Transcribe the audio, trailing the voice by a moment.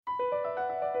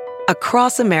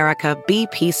Across America,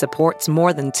 BP supports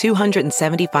more than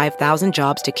 275,000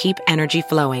 jobs to keep energy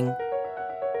flowing.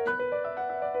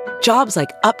 Jobs like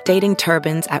updating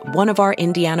turbines at one of our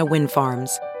Indiana wind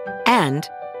farms and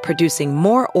producing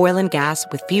more oil and gas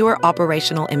with fewer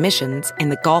operational emissions in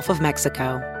the Gulf of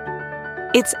Mexico.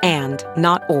 It's and,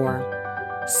 not or.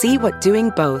 See what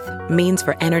doing both means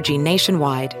for energy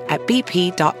nationwide at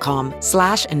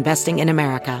bp.com/investing in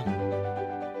America.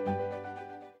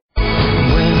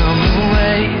 When I'm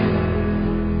away,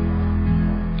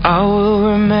 I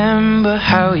will remember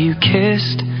how you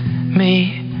kissed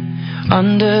me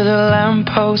under the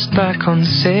lamppost back on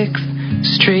 6th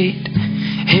Street,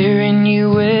 hearing you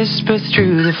whisper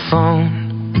through the phone,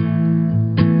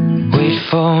 wait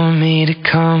for me to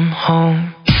come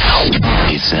home.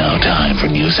 It's now time for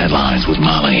news headlines with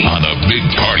Molly on the Big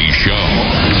Party Show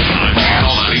on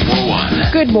Channel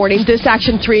 94.1. Good morning. This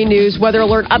Action 3 News weather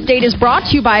alert update is brought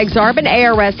to you by Exarban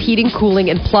ARS Heating, Cooling,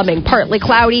 and Plumbing. Partly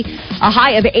cloudy, a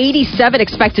high of 87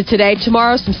 expected today.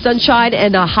 Tomorrow, some sunshine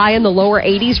and a high in the lower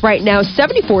 80s. Right now,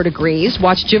 74 degrees.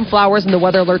 Watch Jim Flowers and the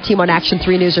weather alert team on Action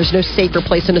 3 News. There's no safer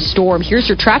place in a storm. Here's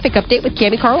your traffic update with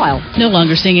Cammie Carlisle. No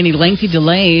longer seeing any lengthy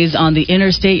delays on the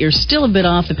interstate. You're still a bit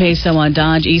off the pace, though, on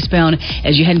Dodge eastbound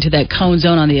as you head into that cone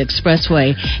zone on the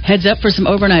expressway. Heads up for some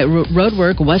overnight road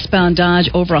work. Westbound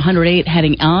Dodge over 108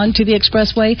 heading on to the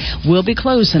expressway will be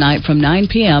closed tonight from 9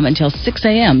 p.m. until 6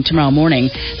 a.m. tomorrow morning.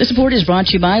 This report is brought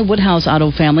to you by Woodhouse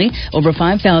Auto Family. Over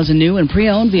 5,000 new and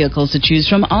pre-owned vehicles to choose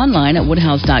from online at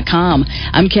woodhouse.com.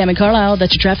 I'm Cammie Carlisle.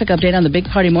 That's your traffic update on the Big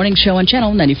Party Morning Show on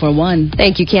Channel 94.1.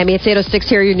 Thank you, Cammie. It's 8:06.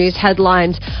 Here are your news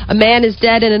headlines. A man is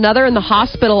dead and another in the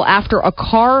hospital after a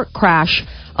car crash.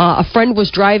 A friend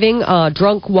was driving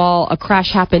drunk while a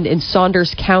crash happened in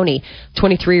Saunders County.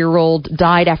 23-year-old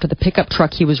died after the pickup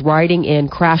truck he was riding in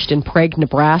crashed in Prague,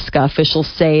 Nebraska. Officials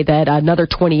say that another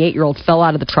 28-year-old fell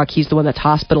out of the truck. He's the one that's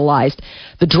hospitalized.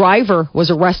 The driver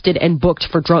was arrested and booked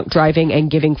for drunk driving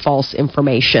and giving false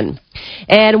information.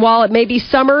 And while it may be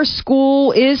summer,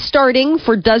 school is starting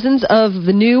for dozens of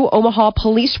the new Omaha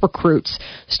police recruits.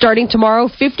 Starting tomorrow,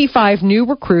 55 new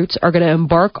recruits are going to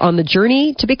embark on the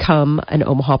journey to become an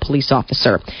Omaha police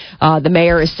officer. The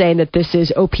mayor is saying that this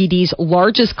is OPD's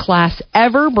largest class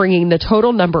ever, bringing the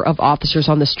total number of officers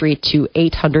on the street to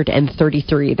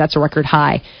 833. That's a record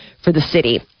high for the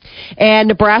city. And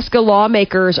Nebraska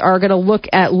lawmakers are going to look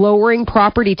at lowering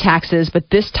property taxes, but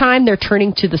this time they're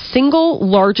turning to the single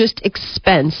largest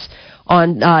expense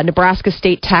on Nebraska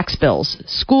state tax bills,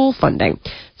 school funding.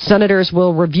 Senators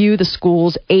will review the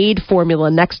school's aid formula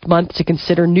next month to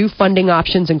consider new funding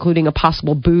options, including a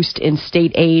possible boost in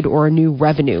state aid or a new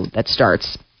revenue that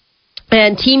starts.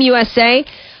 And Team USA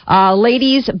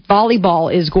ladies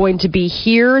volleyball is going to be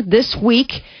here this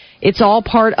week. It's all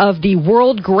part of the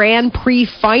World Grand Prix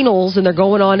Finals, and they're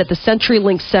going on at the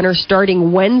CenturyLink Center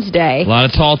starting Wednesday. A lot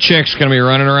of tall chicks going to be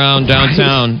running around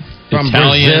downtown. From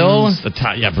Italians,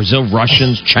 Brazil? Brazil,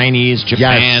 Russians, Chinese,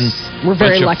 Japan. Yes. We're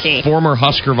very lucky. Former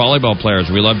Husker volleyball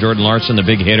players. We love Jordan Larson, the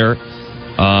big hitter.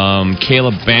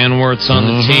 Caleb Banwart's on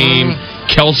the team.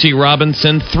 Kelsey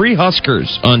Robinson. 3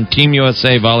 Huskers on Team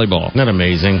USA volleyball. Isn't that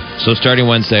amazing? So starting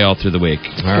Wednesday all through the week.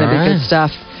 It's going to be good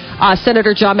stuff.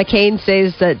 Senator John McCain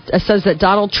says that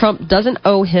Donald Trump doesn't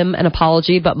owe him an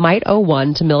apology, but might owe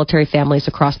one to military families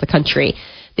across the country.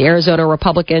 The Arizona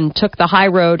Republican took the high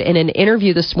road in an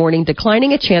interview this morning,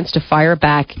 declining a chance to fire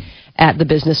back at the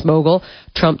business mogul.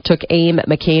 Trump took aim at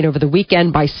McCain over the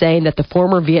weekend by saying that the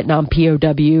former Vietnam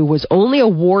POW was only a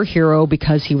war hero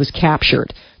because he was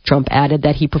captured. Trump added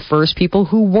that he prefers people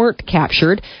who weren't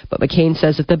captured, but McCain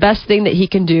says that the best thing that he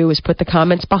can do is put the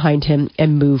comments behind him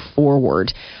and move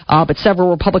forward. But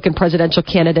several Republican presidential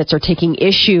candidates are taking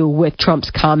issue with Trump's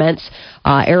comments.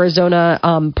 Louisiana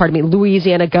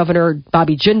Governor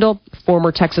Bobby Jindal,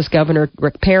 former Texas Governor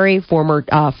Rick Perry, former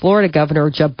Florida Governor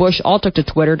Jeb Bush all took to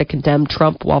Twitter to condemn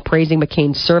Trump while praising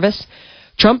McCain's service.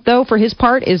 Trump, though, for his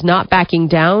part, is not backing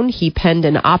down. He penned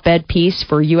an op-ed piece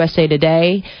for USA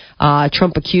Today.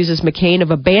 Trump accuses McCain of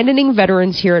abandoning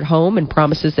veterans here at home and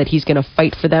promises that he's going to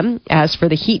fight for them. As for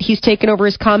the heat he's taken over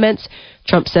his comments,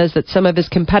 Trump says that some of his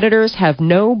competitors have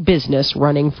no business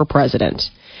running for president.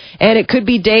 And it could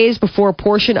be days before a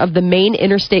portion of the main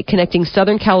interstate connecting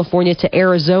Southern California to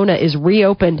Arizona is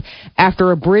reopened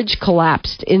after a bridge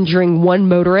collapsed, injuring one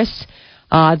motorist.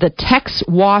 The Tex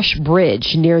Wash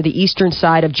Bridge near the eastern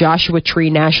side of Joshua Tree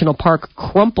National Park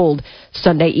crumpled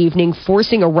Sunday evening,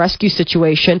 forcing a rescue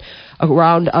situation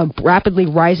around rapidly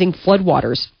rising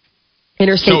floodwaters.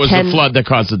 Interstate So it was 10. the flood that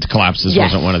caused it to collapse. This Yes.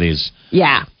 wasn't one of these.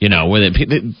 Yeah. You know, where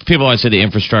people always say the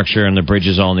infrastructure and the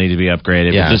bridges all need to be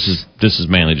upgraded. Yes. But this is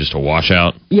mainly just a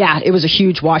washout. Yeah, it was a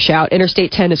huge washout.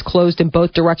 Interstate 10 is closed in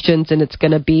both directions, and it's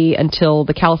going to be until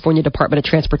the California Department of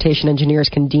Transportation engineers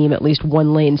can deem at least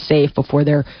one lane safe before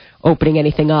they're opening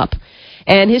anything up.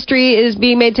 And history is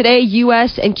being made today.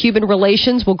 U.S. and Cuban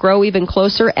relations will grow even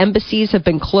closer. Embassies have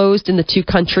been closed in the two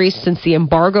countries since the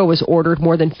embargo was ordered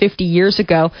more than 50 years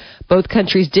ago. Both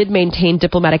countries did maintain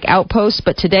diplomatic outposts,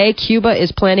 but today Cuba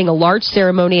is planning a large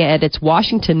ceremony at its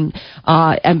Washington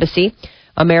embassy.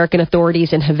 American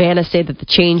authorities in Havana say that the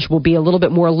change will be a little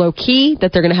bit more low-key,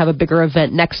 that they're going to have a bigger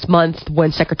event next month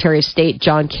when Secretary of State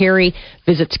John Kerry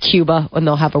visits Cuba, and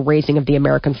they'll have a raising of the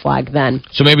American flag then.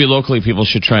 So maybe locally people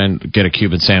should try and get a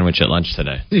Cuban sandwich at lunch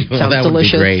today. Sounds that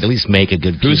delicious. would be great. At least make a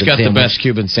good Cuban Who's got sandwich. the best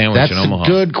Cuban sandwich That's in Omaha? a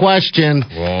good question.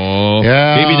 Oh,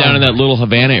 Yeah. maybe down in that little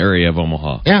Havana area of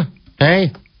Omaha. Yeah.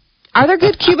 Hey. Are there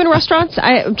good Cuban restaurants?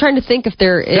 I'm trying to think if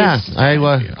there is. Yeah.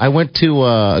 I went to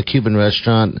a Cuban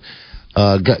restaurant,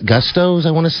 Gusto's,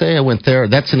 I want to say. I went there.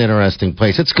 That's an interesting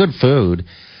place. It's good food,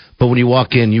 but when you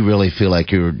walk in, you really feel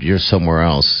like you're somewhere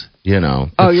else. You know.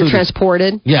 Oh, The you're food is-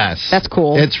 transported? Yes. That's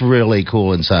cool. It's really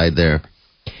cool inside there.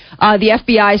 The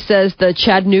FBI says the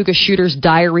Chattanooga shooter's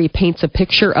diary paints a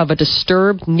picture of a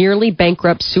disturbed, nearly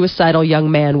bankrupt, suicidal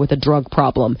young man with a drug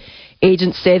problem.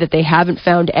 Agents say that they haven't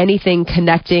found anything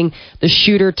connecting the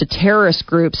shooter to terrorist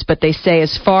groups, but they say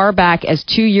as far back as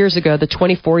 2 years ago, the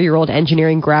 24-year-old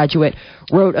engineering graduate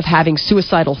wrote of having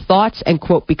suicidal thoughts and,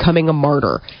 quote, becoming a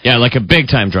martyr. Yeah, like a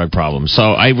big-time drug problem. So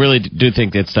I really do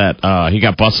think it's that he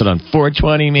got busted on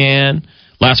 420, man.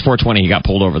 Last 420, he got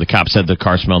pulled over. The cop said the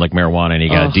car smelled like marijuana, and he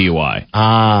got a DUI.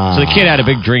 Ah. So the kid had a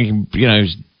big drinking, he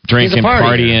was drinking, He's a partier.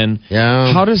 partying.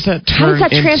 Yeah. How does that How turn does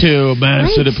that into, man, I'm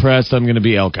so Right. depressed, I'm going to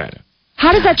be Al-Qaeda?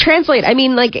 How does that translate? I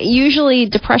mean, like, usually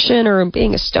depression or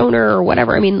being a stoner or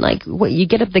whatever. I mean, like, what, you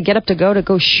get up to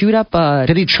go shoot up a...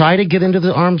 Did he try to get into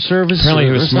the armed service? Apparently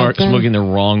he was or something? smoking the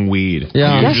wrong weed.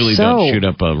 Yeah. You Yes, usually so. don't shoot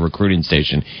up a recruiting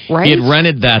station. Right? He had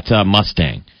rented that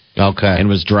Mustang Okay. and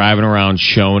was driving around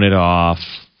showing it off.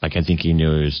 Like, I think he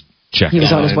knew he was checking He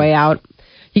was on out. his way out.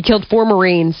 He killed 4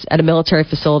 Marines at a military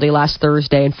facility last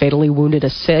Thursday and fatally wounded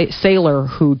a sailor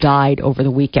who died over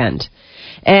the weekend.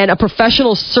 And a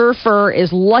professional surfer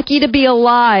is lucky to be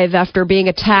alive after being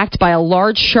attacked by a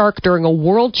large shark during a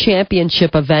world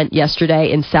championship event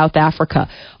yesterday in South Africa.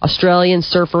 Australian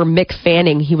surfer Mick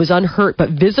Fanning, he was unhurt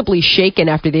but visibly shaken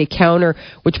after the encounter,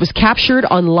 which was captured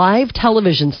on live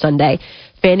television Sunday.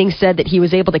 Fanning said that he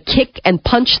was able to kick and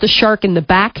punch the shark in the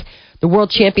back. The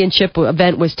World Championship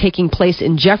event was taking place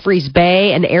in Jeffreys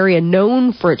Bay, an area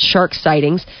known for its shark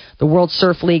sightings. The World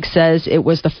Surf League says it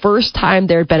was the first time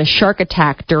there had been a shark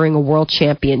attack during a World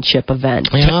Championship event.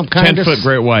 Yeah, I'm kind of 10-foot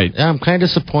great white. Yeah, I'm kind of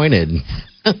disappointed.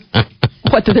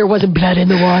 What, that there wasn't blood in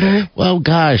the water? Well,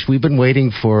 gosh, we've been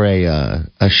waiting for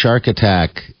a shark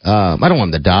attack. I don't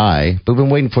want them to die, but we've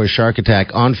been waiting for a shark attack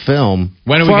on film.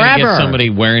 When are we going to forever. get somebody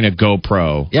wearing a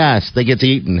GoPro? Yes, they get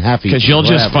eaten, half eaten. Because you'll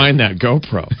just whatever. find that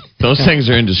GoPro. Those things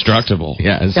are indestructible.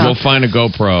 Yes. You'll find a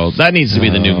GoPro. That needs to be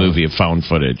the new movie of found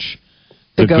footage.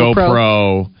 The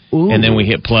GoPro, and then we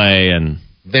hit play, and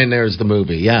Then there's the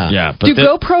movie, yeah. but Do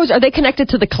GoPros, are they connected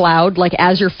to the cloud? Like,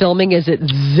 as you're filming, is it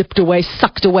zipped away,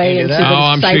 sucked away into the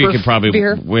I'm sure you could probably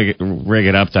cybersphere? rig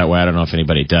it up that way. I don't know if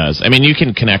anybody does. I mean, you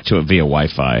can connect to it via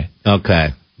Wi-Fi. Okay.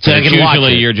 So So I can watch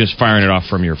usually it. you're just firing it off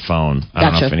from your phone. I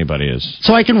don't know Gotcha. if anybody is.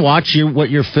 So I can watch what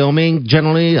you're filming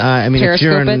generally. I mean, if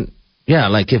you're Periscope in, yeah,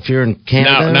 like if you're in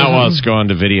Canada. Now let's go on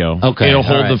to video. Okay, it'll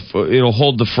all hold it'll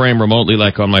hold the frame remotely,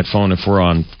 like on my phone, if we're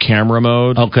on camera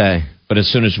mode. Okay, But as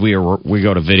soon as we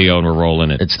go to video and we're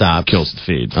rolling it, it stops. kills the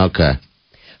feed. Okay.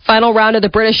 Final round of the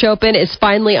British Open is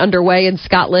finally underway in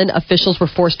Scotland. Officials were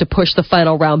forced to push the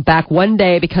final round back one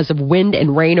day because of wind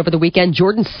and rain over the weekend.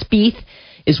 Jordan Spieth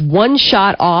is 1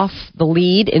 shot off the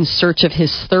lead in search of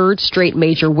his 3rd straight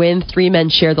major win. 3 men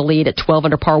share the lead at 12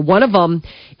 under par. One of them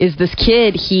is this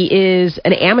kid. He is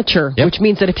an amateur, Yep. which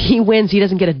means that if he wins, he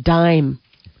doesn't get a dime,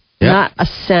 Yep. not a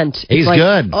cent. It's He's like,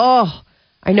 good. Oh,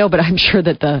 I know, but I'm sure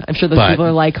that But- people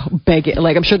are like begging.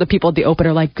 Like, I'm sure the people at the Open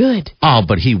are like, good. Oh,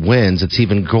 but he wins. It's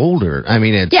even golder. I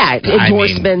mean, it's Yeah,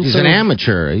 endorsements he's or an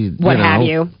amateur. what have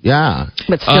you. Yeah.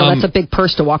 But still, that's a big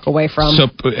purse to walk away from. So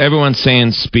everyone's saying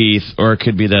Spieth, or it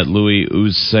could be that Louis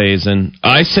Oosthuizen.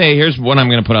 I say, here's what I'm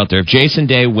going to put out there: if Jason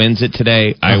Day wins it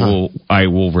today, I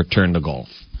will return to golf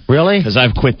Really? because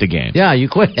I've quit the game. Yeah, you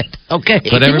quit. Okay. But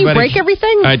Didn't you everybody, break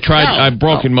everything? I tried. No. I've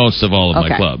broken most of all of my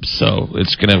Okay. clubs, so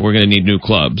we're gonna need new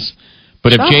clubs.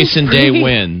 But if Oh, Jason Day great.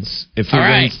 wins, if he All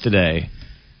right. wins today,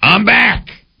 I'm back.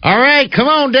 All right, come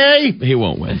on, Dave. He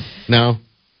won't win. No.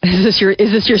 Is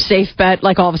this your safe bet?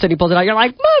 Like all of a sudden he pulls it out, you're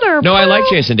like, mother. No, I like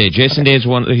Jason Day. Jason Day is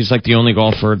he's like the only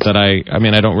golfer that I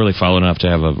mean, I don't really follow enough to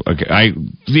have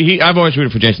I've always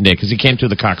rooted for Jason Day because he came to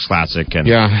the Cox Classic and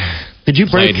Did you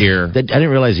break here? I didn't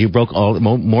realize you broke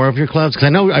more of your clubs because I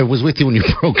know I was with you when you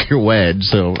broke your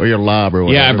wedge, or your lob or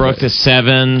whatever. Yeah, I broke the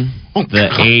 7,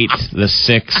 the 8, the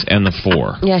 6 , and the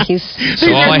 4. Yeah, he's.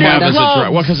 So all I have is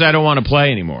a because I don't want to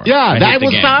play anymore. Yeah, that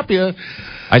will stop you.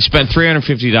 I spent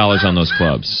 $350 on those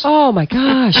clubs. Oh my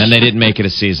gosh! And they didn't make it a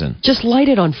season. Just light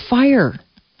it on fire.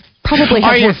 Probably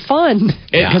have more fun.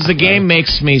 Because the game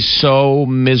makes me so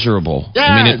miserable. Yes.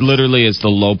 I mean, it literally is the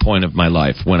low point of my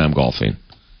life when I'm golfing.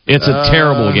 It's a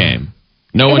terrible game.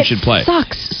 No one should play.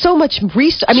 Sucks. So much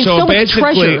research. I mean, so much treasure. So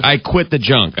basically, I quit the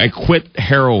junk. I quit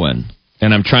heroin.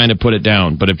 And I'm trying to put it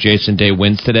down. But if Jason Day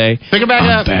wins today, pick it back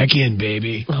up. Back in,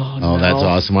 baby. Oh, that's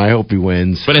awesome. I hope he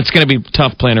wins. But it's going to be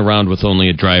tough playing around with only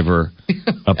a driver,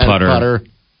 a putter.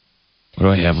 What do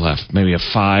I have left? Maybe a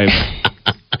 5.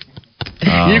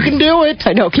 You can do it.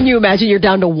 I know. Can you imagine you're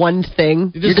down to one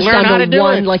thing? You're just learn down how to to do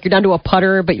one, it. like you're down to a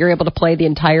putter, but you're able to play the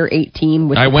entire 18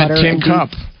 with the putter. I went tin cup.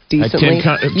 Decently.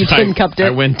 You tin cupped it? I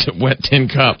went tin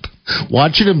cup.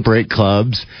 Watching him break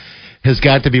clubs has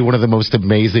got to be one of the most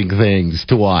amazing things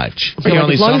to watch. You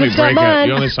only saw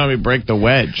me break the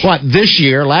wedge. What, this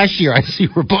year? Last year, I see you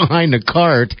were behind a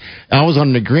cart. I was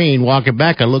on the green walking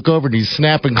back. I look over and he's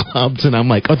snapping clubs, and I'm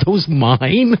like, are those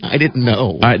mine? I didn't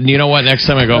know. You know what? Next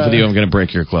time I golf with you, I'm going to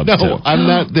break your clubs, too. No, I'm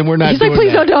not. Then we're not He's doing like,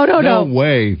 please, that. no. No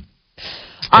way.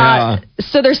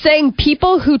 So they're saying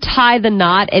people who tie the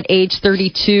knot at age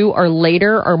 32 or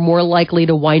later are more likely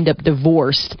to wind up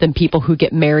divorced than people who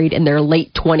get married in their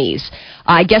late 20s.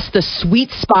 I guess the sweet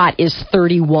spot is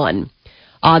 31.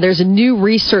 There's a new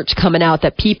research coming out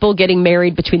that people getting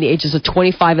married between the ages of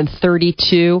 25 and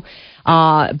 32,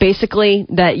 basically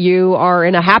that you are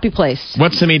in a happy place.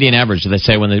 What's the median average? Do they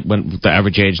say when the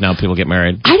average age now people get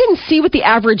married? I didn't see what the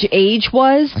average age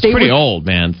was. It's pretty old,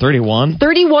 man. 31?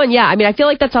 31, yeah. I mean, I feel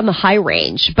like that's on the high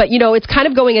range. But, it's kind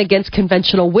of going against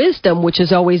conventional wisdom, which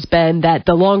has always been that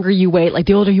the longer you wait, like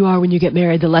the older you are when you get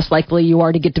married, the less likely you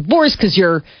are to get divorced because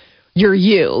you're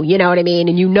you know what I mean?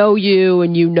 And you know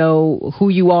who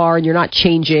you are, and you're not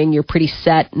changing. You're pretty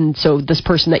set. And so this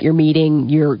person that you're meeting,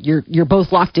 you're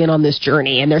both locked in on this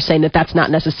journey. And they're saying that that's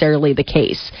not necessarily the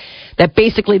case. That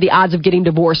basically the odds of getting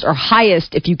divorced are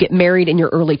highest if you get married in your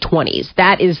early 20s.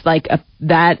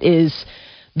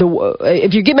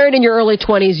 If you get married in your early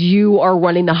 20s, you are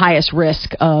running the highest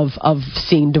risk of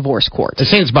seeing divorce court. They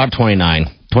say it's about 29.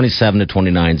 27 to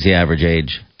 29 is the average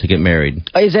age to get married.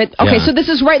 Is it? Okay, Yeah. so this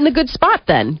is right in the good spot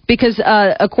then. Because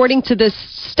according to this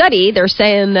study, they're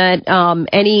saying that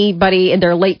anybody in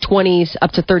their late 20s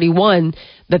up to 31,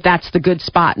 that's the good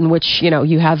spot in which,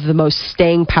 you have the most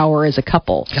staying power as a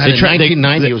couple. God, in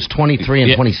 1990, it was 23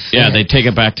 and 26. Yeah, they take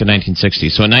it back to 1960.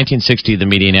 So in 1960, the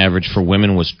median average for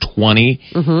women was 20,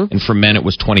 and for men it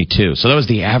was 22. So that was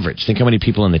the average. Think how many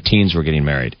people in the teens were getting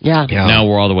married. Yeah. Now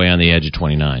we're all the way on the edge of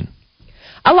 29.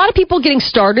 A lot of people getting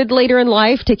started later in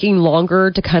life, taking longer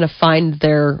to kind of find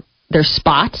their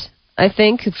spot. I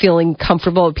think feeling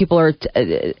comfortable. People are,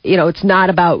 it's not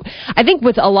about. I think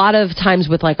with a lot of times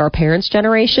with like our parents'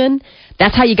 generation,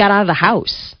 that's how you got out of the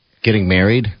house. Getting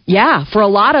married? Yeah, for a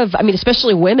lot of,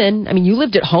 especially women. You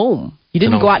lived at home. You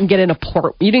didn't go out and get an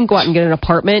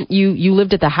apartment. You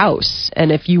lived at the house,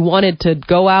 and if you wanted to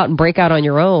go out and break out on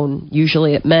your own,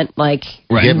 usually it meant like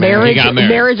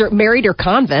married or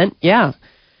convent. Yeah.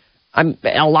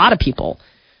 A lot of people.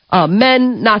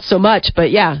 Men, not so much,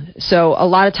 but yeah. So a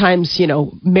lot of times,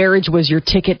 marriage was your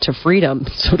ticket to freedom,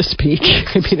 so to speak.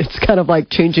 It's kind of like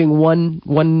changing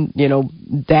one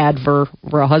dad for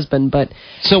a husband. But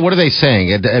so what are they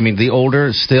saying? The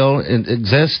older still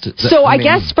exist? So I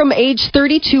guess from age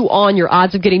 32 on, your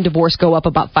odds of getting divorced go up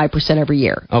about 5% every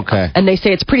year. Okay. And they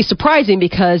say it's pretty surprising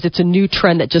because it's a new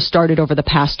trend that just started over the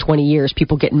past 20 years,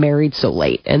 people getting married so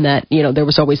late. And that, there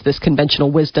was always this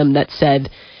conventional wisdom that said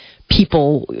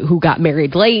people who got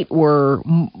married late were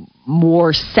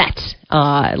more set,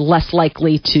 less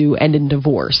likely to end in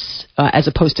divorce, as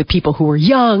opposed to people who were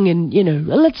young and,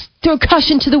 let's throw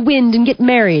caution to the wind and get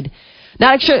married.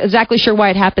 Not exactly sure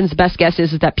why it happens. The best guess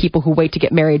is that people who wait to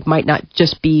get married might not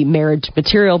just be marriage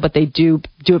material, but they do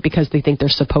it because they think they're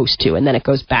supposed to, and then it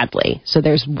goes badly. So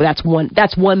that's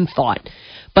one thought.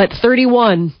 But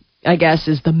 31, I guess,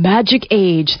 is the magic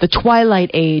age, the twilight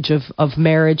age of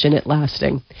marriage and it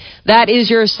lasting. That is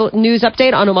your news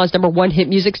update on Omaha's #1 hit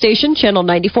music station, Channel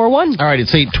 94.1. All right,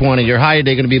 it's 8:20. Your high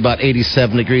today going to be about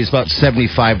 87 degrees, about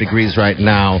 75 degrees right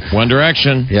now. One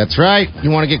Direction. That's right.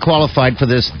 You want to get qualified for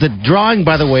this. The drawing,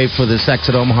 by the way, for this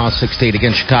Exit Omaha 6-8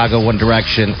 against Chicago, One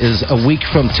Direction, is a week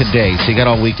from today. So you got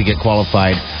all week to get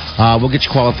qualified. We'll get you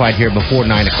qualified here before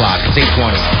 9 o'clock. It's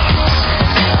 8:20.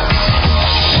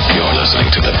 You're listening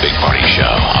to The Big Party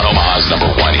Show on Omaha's #1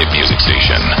 hit music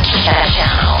station.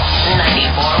 Channel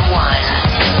 94.1.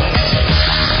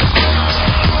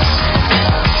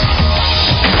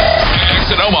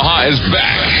 Exit Omaha is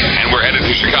back, and we're headed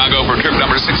to Chicago for trip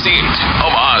number 16.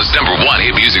 Omaha's #1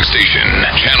 hit music station,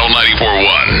 Channel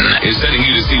 94.1, is sending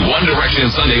you to see One Direction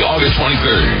Sunday, August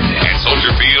 23rd at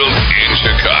Soldier Field in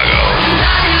Chicago.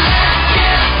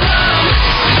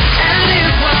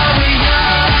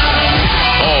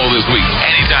 All this week,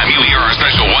 anytime you hear our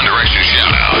special One Direction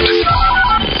shout-out.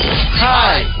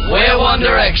 Hi, we're One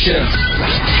Direction.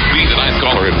 Be the ninth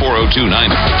caller at 402-9.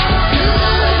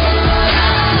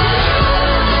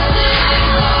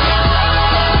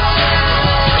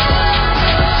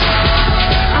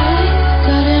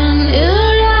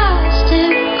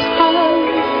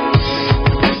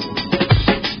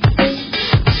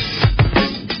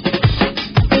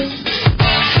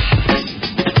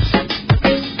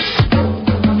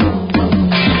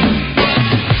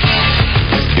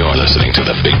 Listening to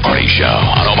The Big Party Show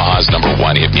on Omaha's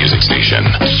 #1 hit music station.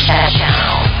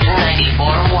 Channel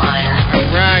 94.1.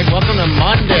 All right, welcome to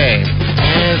Monday.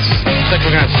 Looks like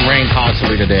we're going to have some rain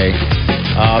possibly today.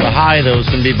 The high, though, is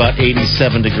going to be about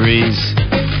 87 degrees.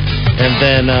 And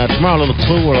then tomorrow a little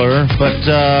cooler, but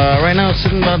right now it's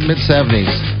sitting about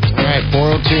mid-70s. All right,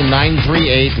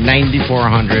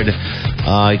 402-938-9400.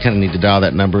 You kind of need to dial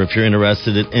that number if you're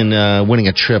interested in winning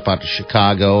a trip out to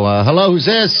Chicago. Hello, who's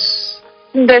this?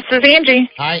 This is Angie.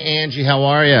 Hi, Angie. How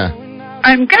are you?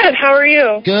 I'm good. How are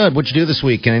you? Good. What'd you do this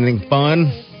week? Anything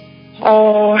fun?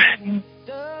 Oh,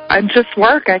 I just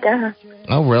work, I guess.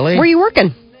 Oh, really? Where are you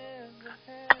working?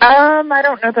 I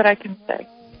don't know that I can say.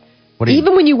 What do you...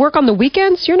 Even when you work on the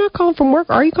weekends, you're not calling from work?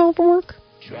 Are you calling from work?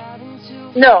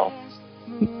 No.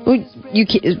 Well,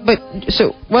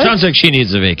 so what? Sounds like she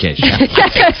needs a vacation.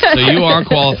 So you are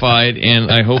qualified,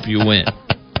 and I hope you win.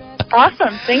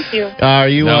 Awesome. Thank you. Are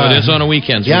you? No, it is on a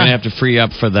weekend. So yeah. We're going to have to free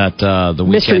up for that the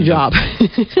weekend. Mystery job.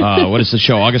 What is the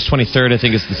show? August 23rd, I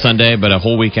think it's the Sunday, but a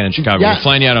whole weekend in Chicago. Yeah. We're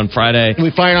flying you out on Friday. We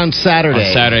fly on Saturday.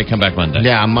 On Saturday, come back Monday.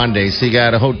 Yeah, on Monday. So you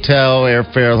got a hotel,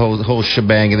 airfare, the whole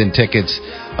shebang, and then tickets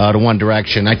to One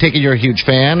Direction. I take it you're a huge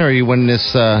fan, or are you winning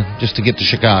this just to get to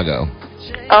Chicago?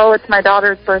 Oh, it's my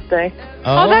daughter's birthday.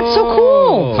 Oh, that's so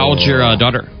cool. How old's your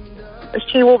daughter?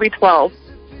 She will be 12.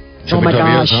 Oh, my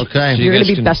gosh. Okay. You're going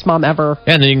to be best mom ever.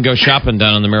 Yeah, and then you can go shopping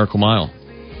down on the Miracle Mile.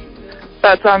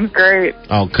 That sounds great.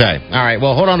 Okay. All right.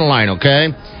 Well, hold on the line,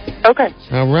 okay? Okay.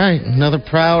 All right. Another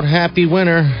proud, happy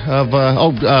winner of,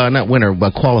 not winner,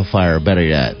 but qualifier, better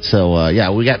yet. So,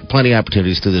 yeah, we got plenty of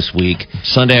opportunities through this week.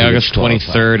 Sunday, August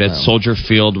 23rd at Soldier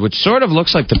Field, which sort of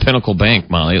looks like the Pinnacle Bank,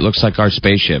 Molly. It looks like our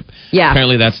spaceship. Yeah.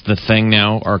 Apparently that's the thing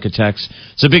now, architects.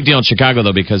 It's a big deal in Chicago,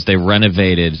 though, because they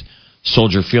renovated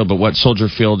Soldier Field, but what Soldier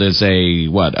Field is a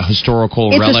historical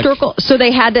relic? It's historical. So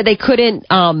they couldn't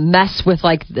mess with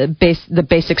like the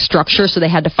basic structure, so they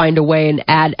had to find a way and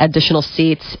add additional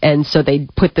seats, and so they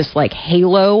put this like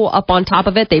halo up on top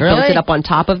of it. They built it up on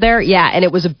top of there. Yeah, and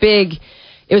it was a big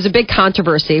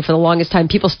controversy for the longest time.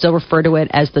 People still refer to it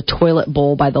as the toilet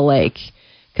bowl by the lake.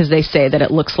 Because they say that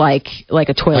it looks like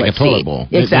a toilet Like a toilet bowl.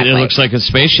 Exactly. It looks like a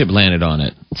spaceship landed on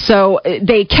it. So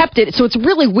they kept it. So it's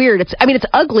really weird. It's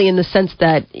ugly in the sense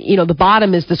that, the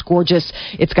bottom is this gorgeous,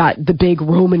 it's got the big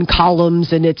Roman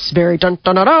columns and it's very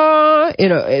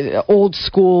old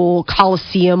school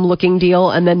Colosseum looking deal.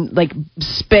 And then like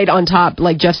spade on top,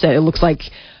 like Jeff said, it looks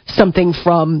like something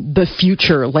from the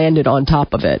future landed on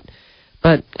top of it.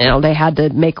 But, they had to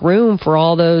make room for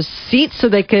all those seats so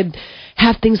they could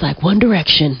have things like One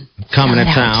Direction coming to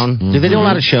town. Mm-hmm. Do they do a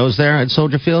lot of shows there at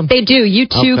Soldier Field? They do.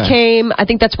 U2 came. I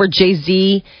think that's where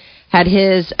Jay-Z had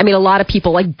his. A lot of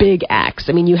people, like big acts.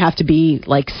 You have to be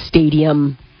like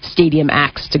stadium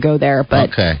acts to go there.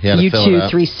 But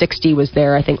U2 360 was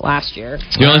there, I think, last year.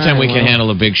 The only time we can handle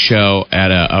a big show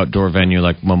at an outdoor venue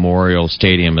like Memorial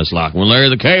Stadium is like when Larry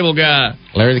the Cable Guy.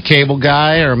 Larry the Cable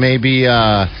Guy, or maybe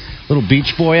little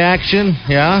Beach Boy action,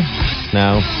 yeah?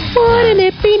 No. Wouldn't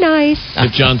it be nice?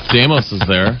 If John Stamos is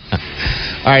there.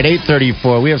 All right,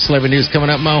 8:34. We have celebrity news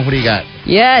coming up, Mo. What do you got?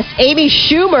 Yes, Amy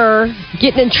Schumer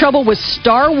getting in trouble with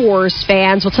Star Wars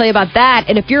fans. We'll tell you about that.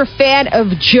 And if you're a fan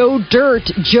of Joe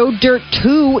Dirt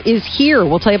 2 is here.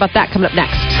 We'll tell you about that coming up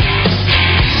next.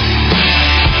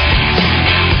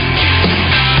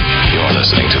 You're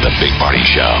listening to The Big Party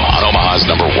Show on Omaha's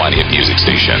 #1 hit music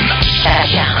station.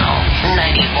 Channel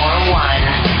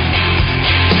 94.1.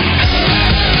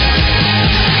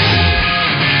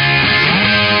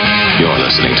 You're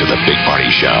listening to The Big Party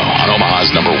Show on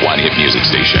Omaha's #1 hit music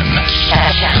station.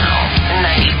 Channel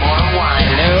 94.1.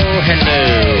 Hello.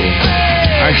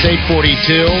 All right, it's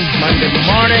 8:42. Monday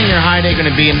morning. Your high day going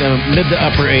to be in the mid to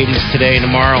upper 80s today and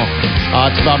tomorrow.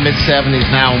 It's about mid-70s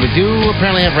now. And we do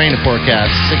apparently have rain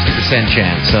forecast, 60%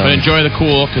 chance. So. But enjoy the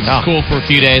cool, because it's cool for a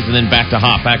few days, and then back to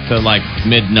like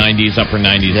mid-90s, upper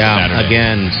 90s Saturday.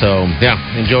 Again. So,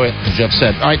 enjoy it, as Jeff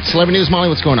said. All right, celebrity news, Molly,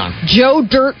 what's going on? Joe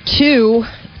Dirt 2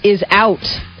 is out.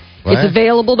 What? It's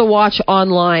available to watch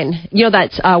online. You know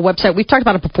that website, we've talked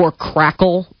about it before,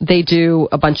 Crackle. They do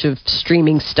a bunch of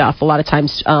streaming stuff. A lot of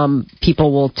times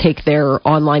people will take their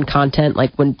online content,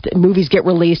 like when movies get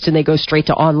released and they go straight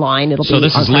to online. So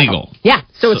this is legal? Yeah,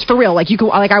 so it's for real. Like you can,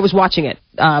 like I was watching it,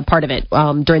 part of it,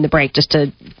 during the break, just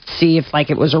to see if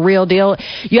like it was a real deal.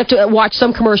 You have to watch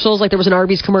some commercials, like there was an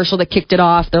Arby's commercial that kicked it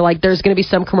off. They're like, there's going to be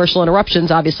some commercial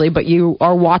interruptions, obviously, but you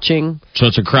are watching. So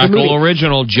it's a Crackle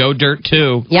original, Joe Dirt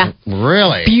 2. Yeah.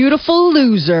 Really? Beautiful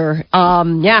Loser.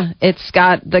 Yeah, it's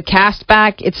got the cast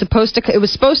back. It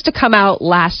was supposed to come out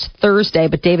last Thursday,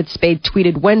 but David Spade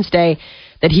tweeted Wednesday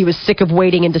that he was sick of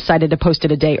waiting and decided to post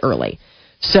it a day early.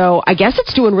 So I guess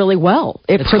it's doing really well.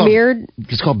 It's premiered.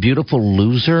 It's called Beautiful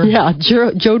Loser? Yeah,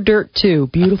 Joe Dirt 2,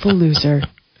 Beautiful Loser.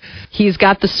 He's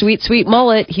got the sweet, sweet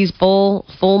mullet. He's full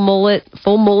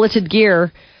mulleted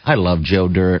gear. I love Joe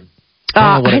Dirt. I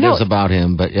don't know what it is about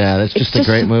him, but yeah, that's just a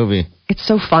great movie. It's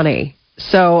so funny.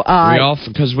 So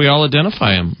because we all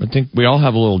identify him. I think we all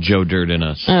have a little Joe Dirt in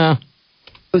us. Yeah.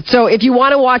 So if you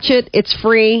want to watch it, it's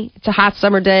free. It's a hot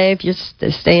summer day. If you're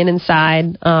staying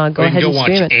inside, go ahead and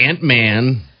stream it.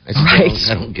 Ant-Man. Right.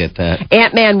 I don't get that.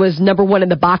 Ant-Man was #1 in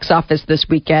the box office this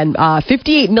weekend.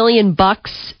 $58 million.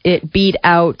 It beat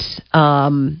out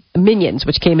Minions,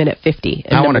 which came in at 50.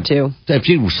 Number 2. If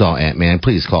you saw Ant-Man,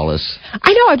 please call us.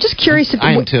 I know. I'm just curious.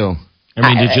 I am too. I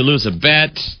mean, did you lose a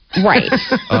bet? Right.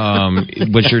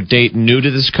 Was your date new to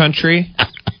this country?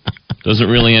 Doesn't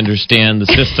really understand the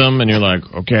system, and you're like,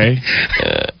 okay.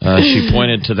 She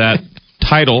pointed to that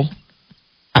title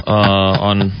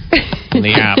on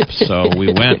the app, so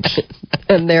we went.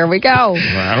 And there we go.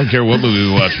 I don't care what movie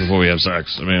we watch before we have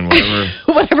sex. I mean,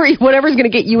 whatever. Whatever's going to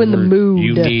get you in the mood.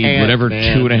 You need whatever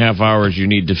 2.5 hours you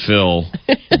need to fill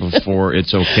before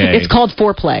it's okay. It's called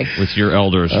foreplay. With your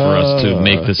elders for us to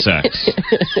make the sex.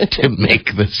 To make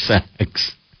the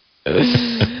sex.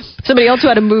 Somebody else who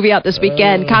had a movie out this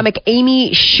weekend, comic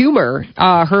Amy Schumer,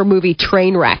 her movie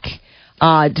Trainwreck.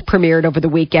 Premiered over the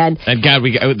weekend. And God,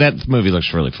 that movie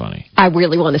looks really funny. I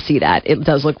really want to see that. It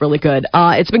does look really good.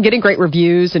 It's been getting great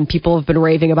reviews, and people have been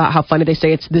raving about how funny they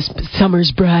say it's this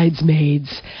summer's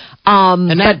Bridesmaids.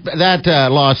 And that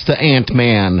lost to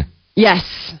Ant-Man. Yes.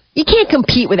 You can't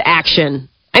compete with action.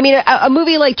 I mean, a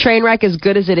movie like Trainwreck, as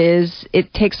good as it is,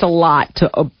 it takes a lot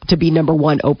to be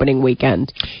 #1 opening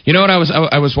weekend. You know what?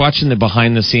 I was watching the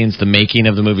behind the scenes, the making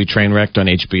of the movie Trainwreck on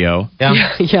HBO.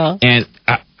 Yeah. Yeah. And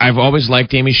I've always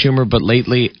liked Amy Schumer, but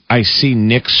lately I see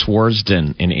Nick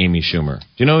Swartzen in Amy Schumer. Do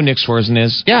you know who Nick Swartzen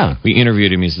is? Yeah. We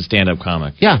interviewed him. He's a stand-up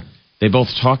comic. Yeah. They both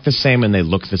talk the same and they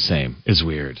look the same. It's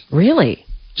weird. Really?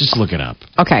 Just look it up.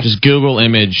 Okay. Just Google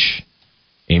image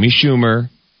Amy Schumer.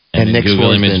 And Nick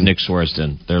Google Swartzen. image Nick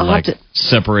Swartzen. They're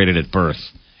separated at birth.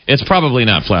 It's probably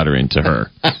not flattering to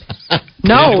her.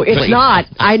 No, it's not.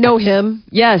 I know him.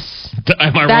 Yes.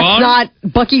 Am I wrong? That's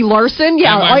not Bucky Larson?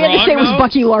 Yeah, all you had to say was though?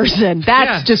 Bucky Larson.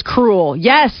 That's just cruel.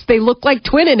 Yes, they look like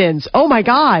twin-in-ins. Oh, my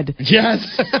God. Yes.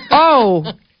 Oh.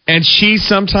 And she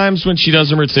sometimes, when she does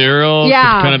her material,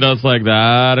 kind of does like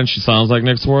that, and she sounds like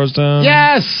Nick Swartzen.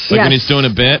 Yes. Like when he's doing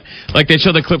a bit. Like they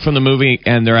show the clip from the movie,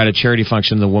 and they're at a charity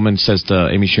function. The woman says to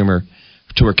Amy Schumer,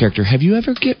 to her character, "Have you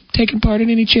ever taken part in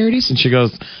any charities?" And she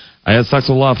goes, "I had sex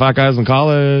with a lot of fat guys in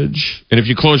college." And if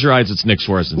you close your eyes, it's Nick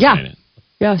Swartzen saying it.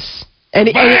 Yes. And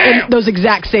those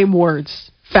exact same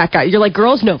words. Fat guy. You're like,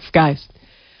 girls? No, guys.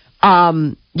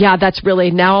 Yeah, that's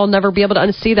really, now I'll never be able to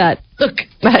unsee that. Look,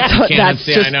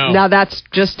 I know. Now that's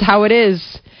just how it is.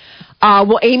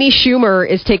 Well, Amy Schumer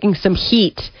is taking some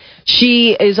heat.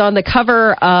 She is on the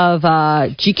cover of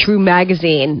GQ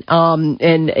magazine,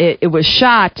 and it was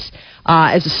shot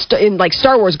in like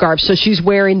Star Wars garb. So she's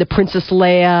wearing the Princess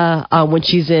Leia when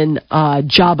she's in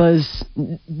Jabba's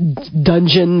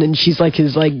dungeon, and she's like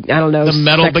his I don't know, the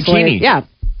metal sex bikini. slave. Yeah,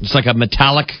 it's like a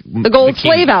metallic. The gold bikini.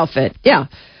 slave outfit. Yeah.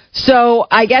 So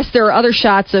I guess there are other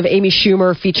shots of Amy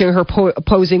Schumer featuring her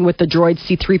posing with the droids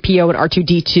C-3PO and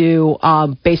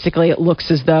R2-D2. Basically, it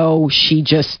looks as though she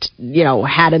just,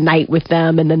 had a night with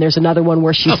them. And then there's another one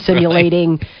where she's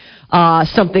simulating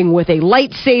something with a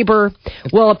lightsaber.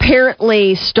 Well,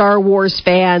 apparently Star Wars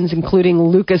fans, including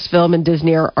Lucasfilm and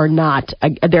Disney, are not.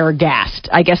 They're aghast.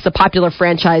 I guess the popular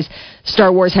franchise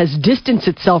Star Wars has distanced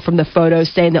itself from the photos,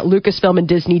 saying that Lucasfilm and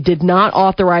Disney did not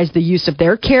authorize the use of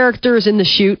their characters in the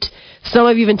shoot. Some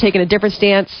have even taken a different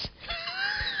stance.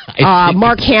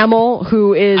 Mark Hamill,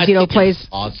 who is, plays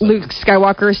awesome. Luke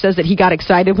Skywalker, says that he got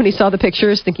excited when he saw the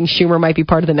pictures, thinking Schumer might be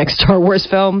part of the next Star Wars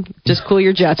film. Just cool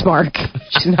your jets, Mark.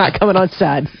 She's not coming on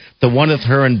set. The one with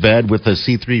her in bed with the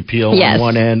C-3PO Yes. on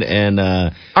one end and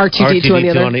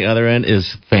R2-D2 on the other end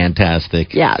is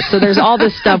fantastic. Yeah, so there's all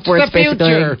this stuff where it's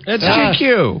basically... That's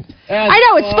GQ. I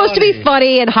know, it's supposed to be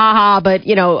funny and ha-ha, but,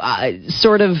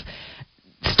 sort of...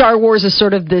 Star Wars is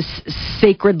sort of this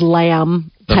sacred lamb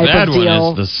The type bad of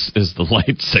deal. one is the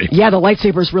lightsaber. Yeah, the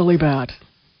lightsaber's really bad.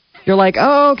 You're like,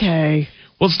 oh, okay.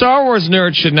 Well, Star Wars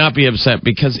nerds should not be upset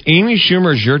because Amy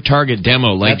Schumer's your target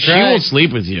demo. That's she right. will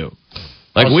sleep with you.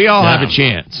 We all have a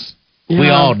chance. We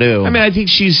all do. I mean, I think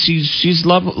she's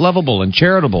lovable and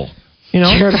charitable.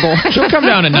 Charitable. She'll come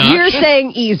down a notch. You're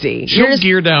saying easy. She'll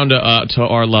gear down to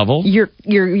our level.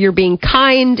 You're being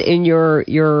kind, and you're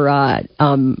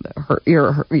telling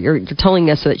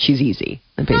us that she's easy.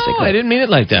 Basically, No, I didn't mean it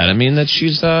like that. I mean that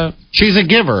she's a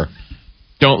giver.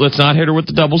 Let's not hit her with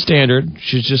the double standard.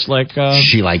 She's just like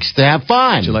She likes to have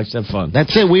fun. she likes to have fun.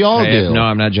 That's it. We all do. No,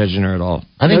 I'm not judging her at all.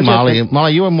 I think No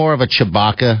Molly, you are more of a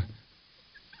Chewbacca.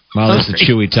 Molly's the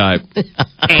chewy type.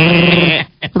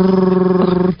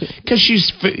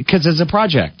 Because it's a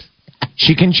project.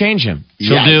 She can change him.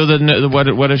 She'll Yes. do the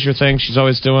what is your thing she's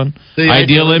always doing? The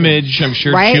ideal image. I'm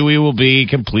sure Right? Chewy will be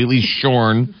completely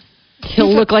shorn.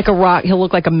 he'll look like a rock. He'll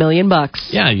look like $1 million.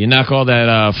 Yeah, you knock all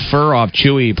that fur off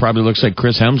Chewy, he probably looks like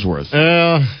Chris Hemsworth.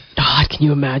 God, can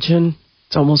you imagine?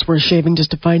 It's almost worth shaving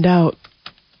just to find out.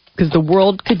 Because the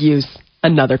world could use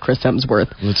another Chris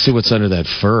Hemsworth. Let's see what's under that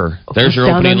fur. There's your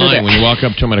Down opening under line there. when you walk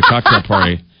up to him at a cocktail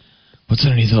party. What's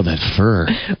underneath all that fur?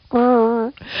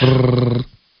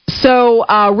 So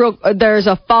there's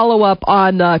a follow-up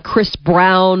on the Chris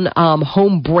Brown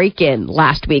home break-in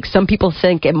last week. Some people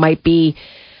think it might be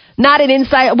not an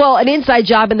inside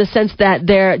job in the sense that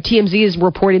TMZ is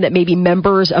reporting that maybe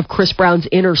members of Chris Brown's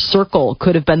inner circle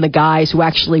could have been the guys who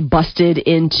actually busted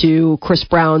into Chris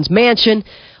Brown's mansion,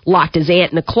 locked his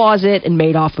aunt in a closet, and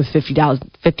made off with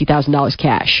 $50,000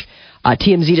 cash.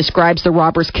 TMZ describes the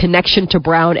robbers' connection to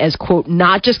Brown as, quote,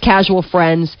 not just casual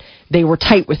friends, they were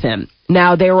tight with him.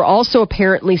 Now, they were also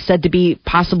apparently said to be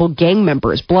possible gang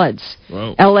members, Bloods.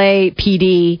 Whoa.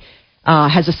 LAPD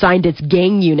has assigned its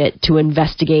gang unit to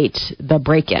investigate the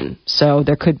break-in. So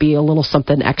there could be a little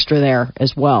something extra there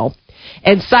as well.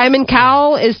 And Simon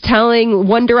Cowell is telling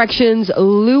One Direction's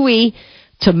Louis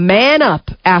to man up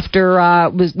after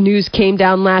news came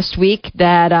down last week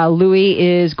that Louis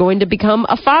is going to become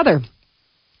a father.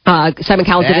 Simon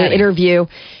Cowell did an interview,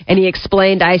 and he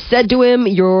explained, I said to him,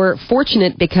 you're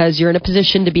fortunate because you're in a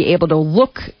position to be able to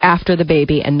look after the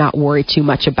baby and not worry too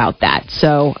much about that.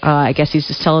 So I guess he's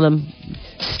just telling him,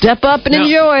 step up and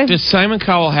enjoy. Does Simon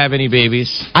Cowell have any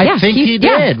babies? I think he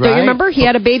did, right? Do you remember? He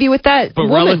had a baby with that But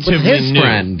woman. relatively his new.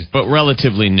 friend. But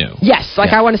relatively new. Yes,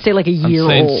 I want to say like a I'm year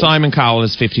saying old. Simon Cowell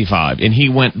is 55, and he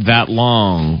went that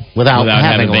long Without having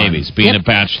having one. babies, being a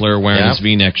bachelor, wearing Yep. his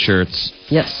V-neck shirts.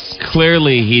 Yes.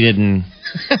 Clearly, he didn't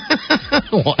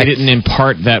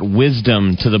impart that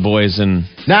wisdom to the boys. And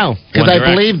No, because One I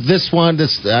Direction. believe this one,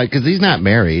 because he's not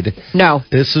married. No.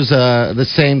 This was the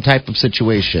same type of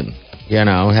situation. Had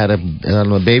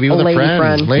a baby with a lady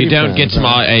friend. Lady you don't friend, get to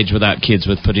right. my age without kids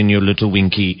with putting your little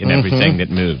winky in everything that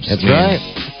moves. That's I mean, right.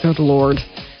 Good Lord.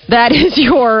 That is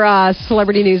your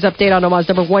celebrity news update on Omaha's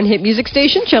number one hit music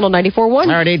station, Channel 94.1. All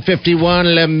right,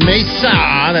 8:51 La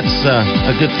Mesa. That's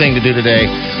a good thing to do today.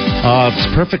 It's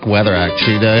perfect weather,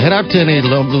 actually. Head out to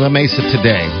La Mesa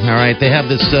today. All right, they have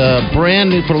this brand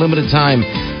new for limited time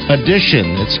edition.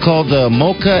 It's called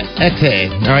Mocha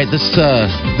Ete. All right,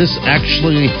 this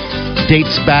actually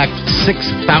dates back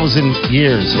 6,000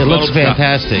 years. It looks Mocha.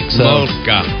 fantastic. So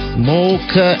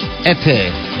Mocha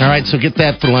Ete. All right, so get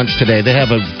that for lunch today. They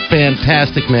have a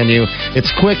fantastic menu.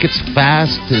 It's quick, it's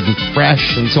fast, and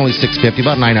fresh, and it's only $6.50.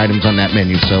 About 9 items on that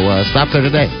menu. So stop there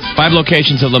today. 5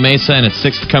 locations of La Mesa, and its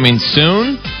 6th coming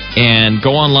soon. And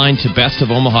go online to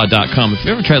bestofomaha.com. If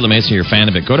you ever tried La Mesa and you're a fan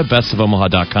of it, go to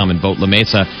bestofomaha.com and vote La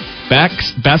Mesa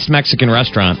best Mexican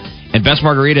restaurant and best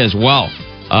margarita as well.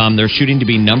 They're shooting to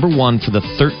be number one for the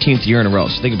 13th year in a row.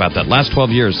 So think about that. Last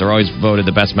 12 years, they're always voted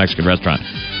the best Mexican restaurant.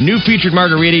 New featured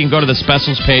margarita. You can go to the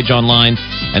specials page online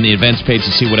and the events page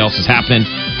to see what else is happening.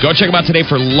 Go check them out today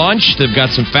for lunch. They've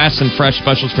got some fast and fresh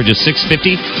specials for just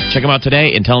 $6.50. Check them out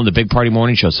today and tell them the Big Party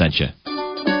Morning Show sent you.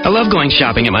 I love going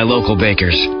shopping at my local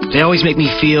bakers. They always make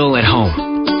me feel at home.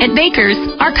 At Baker's,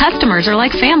 our customers are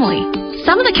like family.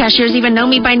 Some of the cashiers even know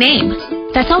me by name.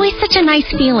 That's always such a nice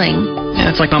feeling. Yeah,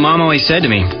 it's like my mom always said to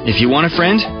me, if you want a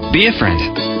friend, be a friend.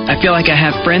 I feel like I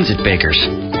have friends at Baker's.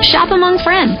 Shop among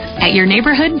friends at your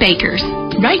neighborhood Baker's.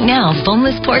 Right now,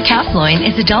 boneless pork calf loin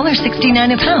is $1.69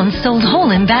 a pound sold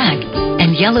whole in bag.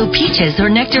 And yellow peaches or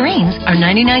nectarines are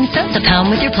 99 cents a pound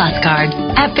with your Plus card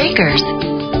at Baker's.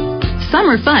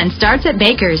 Summer fun starts at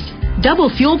Baker's. Double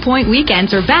Fuel Point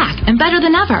weekends are back and better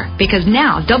than ever because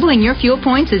now doubling your fuel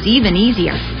points is even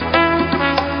easier.